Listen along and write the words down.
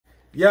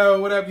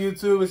Yo, what up,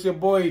 YouTube? It's your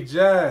boy,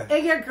 Jai.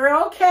 And your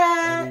girl,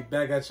 Kat. And we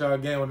back at y'all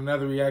again with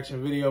another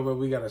reaction video, but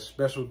we got a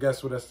special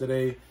guest with us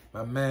today.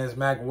 My man's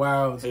Mac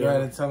Wilds. Go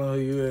ahead and tell him who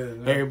you is.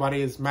 Man. Hey,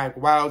 everybody, it's Mac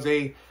Wilds.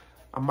 Hey,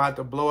 I'm about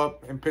to blow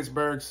up in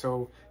Pittsburgh,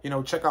 so,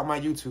 check out my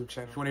YouTube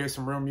channel. If you want to hear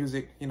some real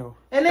music,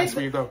 that's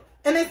where you go.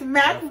 And it's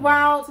Mac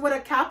Wilds with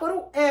a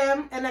capital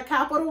M and a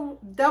capital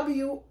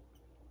W,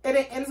 and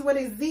it ends with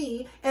a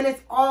Z, and it's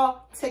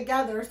all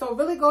together. So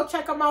really go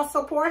check him out.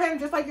 Support him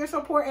just like you're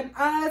supporting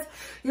us.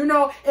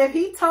 If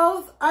he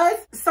tells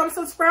us some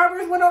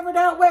subscribers went over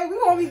that way,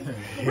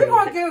 we're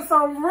gonna give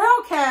some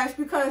real cash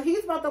because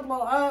he's about to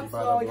blow up.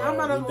 So y'all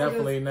might as well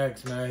definitely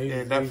next, man.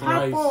 He's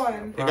definitely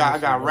nice. I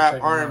got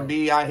rap,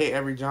 R&B. I hit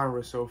every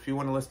genre. So if you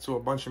want to listen to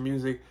a bunch of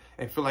music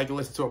and feel like you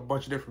listen to a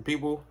bunch of different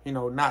people,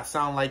 not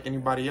sound like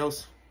anybody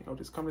else,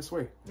 just come this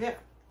way. Yeah,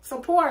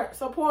 support.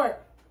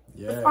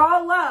 Yeah. It's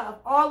all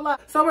love.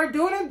 So we're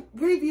doing a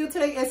review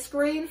today. It's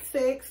Scream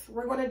 6.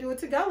 We're going to do it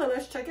together.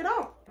 Let's check it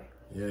out.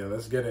 Yeah,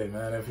 let's get it,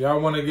 man. If y'all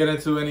want to get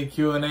into any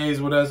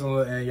Q&As with us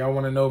and y'all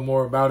want to know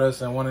more about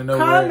us and want to know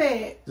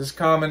just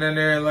comment in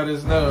there and let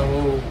us know.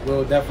 And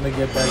we'll definitely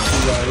get back to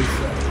y'all.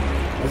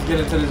 Let's get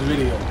into this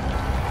video.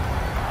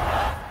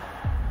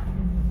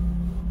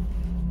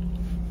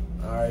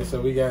 All right,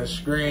 so we got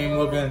Scream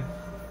looking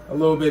a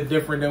little bit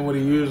different than what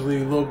he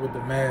usually look, with the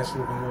mask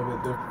looking a little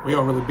bit different. We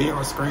don't really be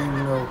on Scream,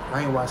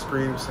 I ain't watched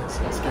Scream since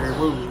a scary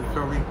movie, you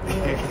feel me?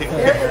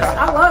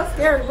 I love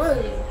scary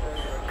movies.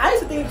 I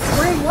used to think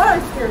Scream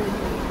was a scary movie.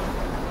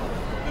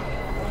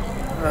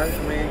 Alright,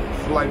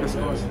 I like this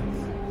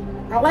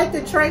one. I like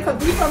the train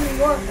because we from New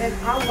York and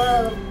I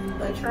love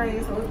the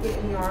train, so it's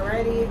getting me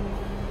already.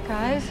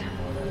 Guys?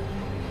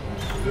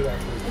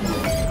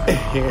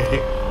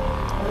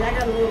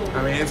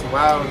 I mean, it's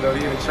wild though. The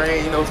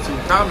train, it's too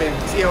common.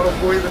 See all those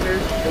boys in there?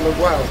 They look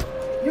wild.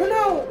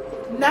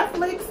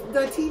 Netflix,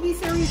 the TV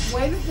series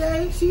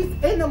Wednesday, she's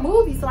in the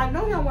movie, so I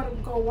know y'all want to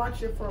go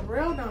watch it for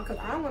real now, because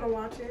I want to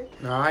watch it.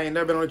 No, I ain't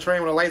never been on a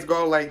train when the lights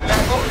go like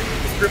that. Oh,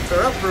 scripts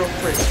are up real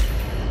quick.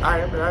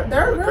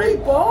 They're really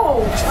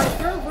bold. Like,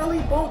 they're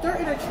really bold. They're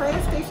in a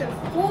train station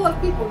full of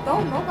people.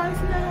 Don't nobody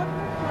see that happen?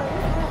 Like,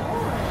 what's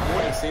going on? I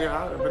wouldn't have seen it.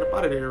 I would have been up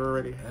out of there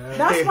already.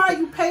 That's why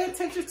you pay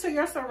attention to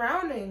your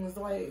surroundings.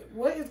 Like,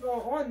 what is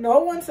going on? No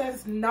one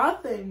says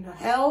nothing.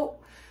 Help.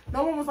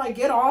 No one was like,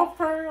 get off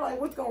her. Like,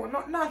 what's going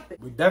on? Nothing.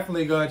 We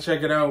definitely gonna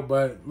check it out,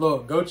 but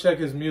look, go check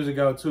his music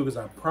out too, because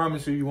I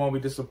promise you won't be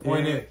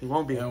disappointed. You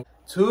won't be.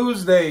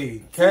 Tuesday,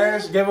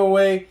 cash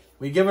giveaway.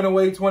 We giving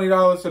away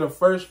 $20 to the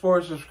first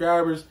 4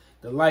 subscribers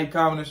to like,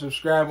 comment, and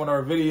subscribe on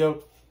our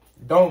video.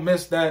 Don't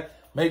miss that.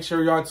 Make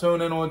sure y'all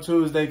tune in on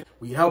Tuesday.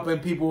 We helping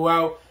people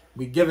out.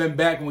 We giving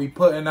back and we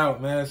putting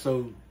out, man.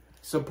 So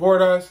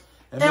support us.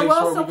 And make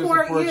we'll sure we can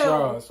support you.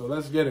 y'all. So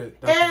let's get it.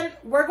 And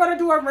we're going to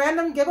do a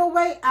random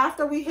giveaway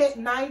after we hit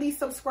 90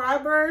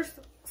 subscribers.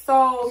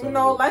 So,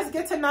 let's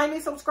get to 90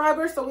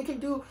 subscribers so we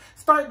can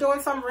start doing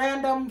some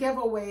random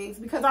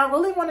giveaways. Because I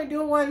really want to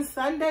do one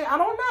Sunday. I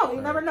don't know.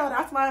 You never know.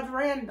 That's why it's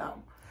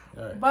random.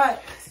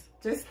 But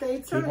just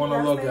stay tuned. Keep on the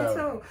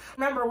lookout.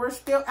 Remember, we're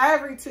still,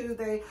 every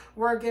Tuesday,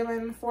 we're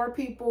giving 4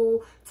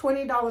 people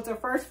 $20. The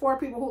first 4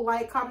 people who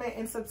like, comment,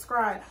 and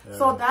subscribe.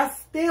 So that's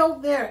still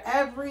there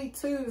every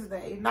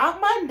Tuesday.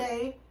 Not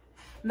Monday,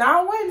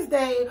 not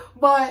Wednesday,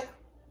 but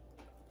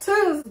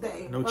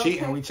Tuesday. No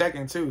cheating. We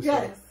checking too. So.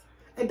 Yes.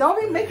 And don't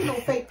be making no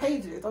fake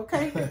pages,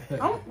 okay?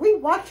 We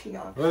watching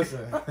y'all.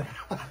 Listen.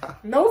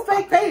 No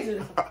fake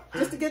pages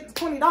just to get the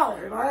 $20,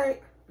 all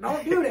right?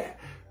 Don't do that.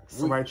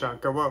 Somebody trying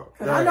to come up.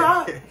 I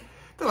know.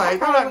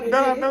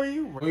 I know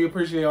you. We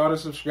appreciate all the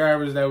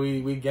subscribers that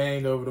we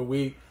gained over the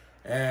week,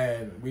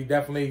 and we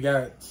definitely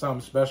got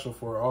something special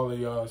for all of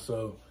y'all.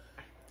 So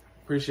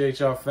appreciate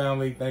y'all,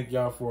 family. Thank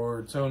y'all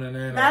for tuning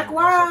in and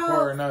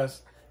supporting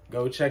us.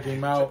 Go check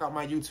him out. Check out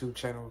my YouTube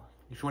channel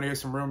if you want to hear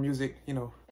some real music.